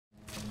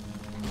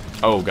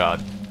Oh,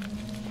 God.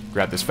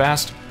 Grab this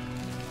fast.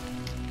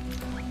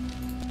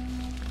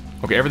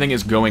 Okay, everything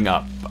is going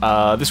up.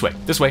 This way,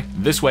 this way,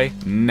 this way,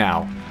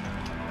 now.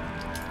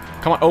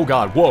 Come on. Oh,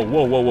 God. Whoa,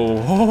 whoa, whoa, whoa,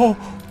 whoa. Oh,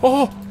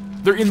 oh,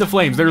 they're in the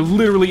flames. They're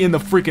literally in the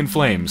freaking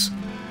flames.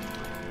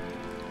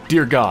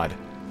 Dear God.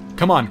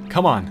 Come on,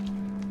 come on.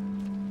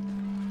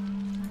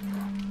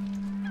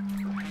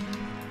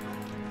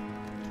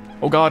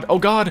 Oh, God. Oh,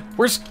 God.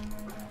 Where's...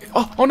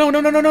 Oh, oh, no, no,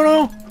 no, no, no,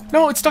 no.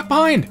 No, it's stuck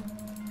behind.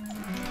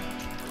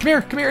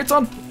 Come here, it's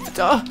on...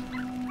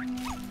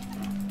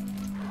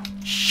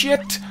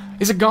 Shit.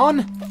 Is it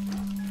gone?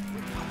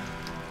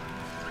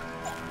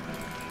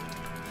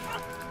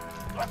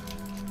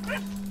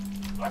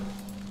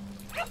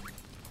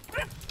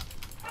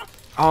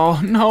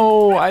 Oh,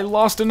 no, I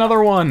lost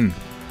another one.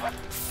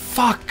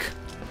 Fuck.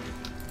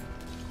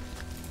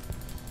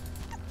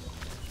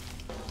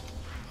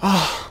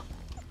 Oh.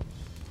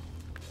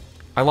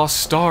 I lost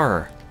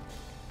Star.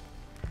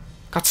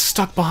 Got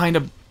stuck behind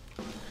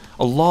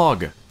a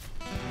log.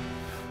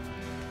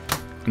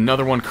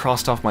 Another one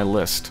crossed off my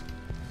list.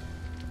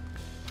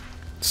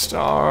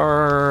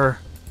 Star.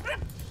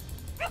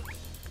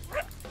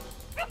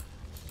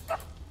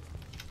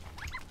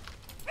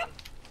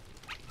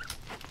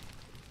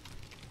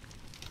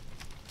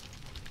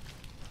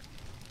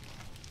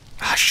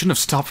 I shouldn't have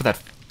stopped for that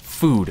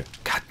food.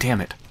 God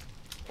damn it.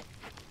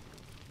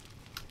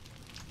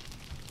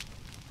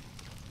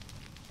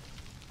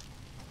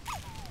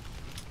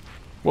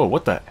 Whoa,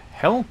 what the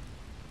hell?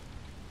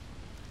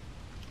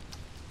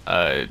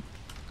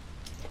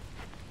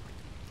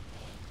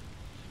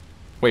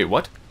 Wait,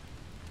 what?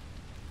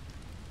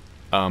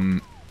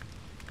 Am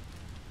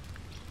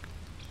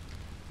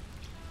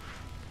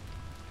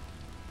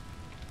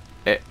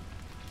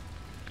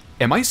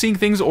I seeing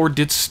things, or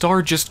did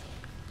Star just,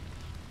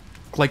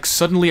 like,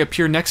 suddenly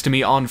appear next to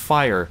me on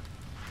fire,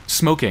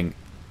 smoking?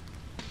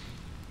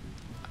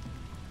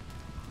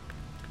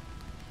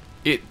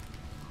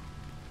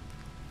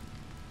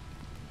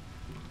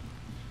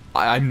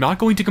 I'm not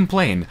going to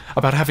complain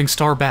about having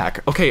Star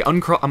back. Okay,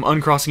 I'm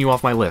uncrossing you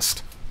off my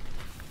list.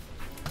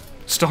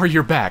 Star,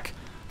 you're back.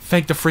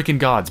 Thank the freaking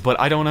gods, but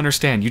I don't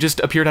understand. You just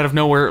appeared out of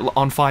nowhere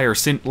on fire,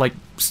 like,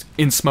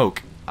 in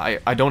smoke.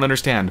 I don't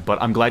understand,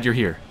 but I'm glad you're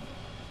here.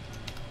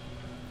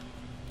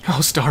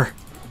 Oh, Star.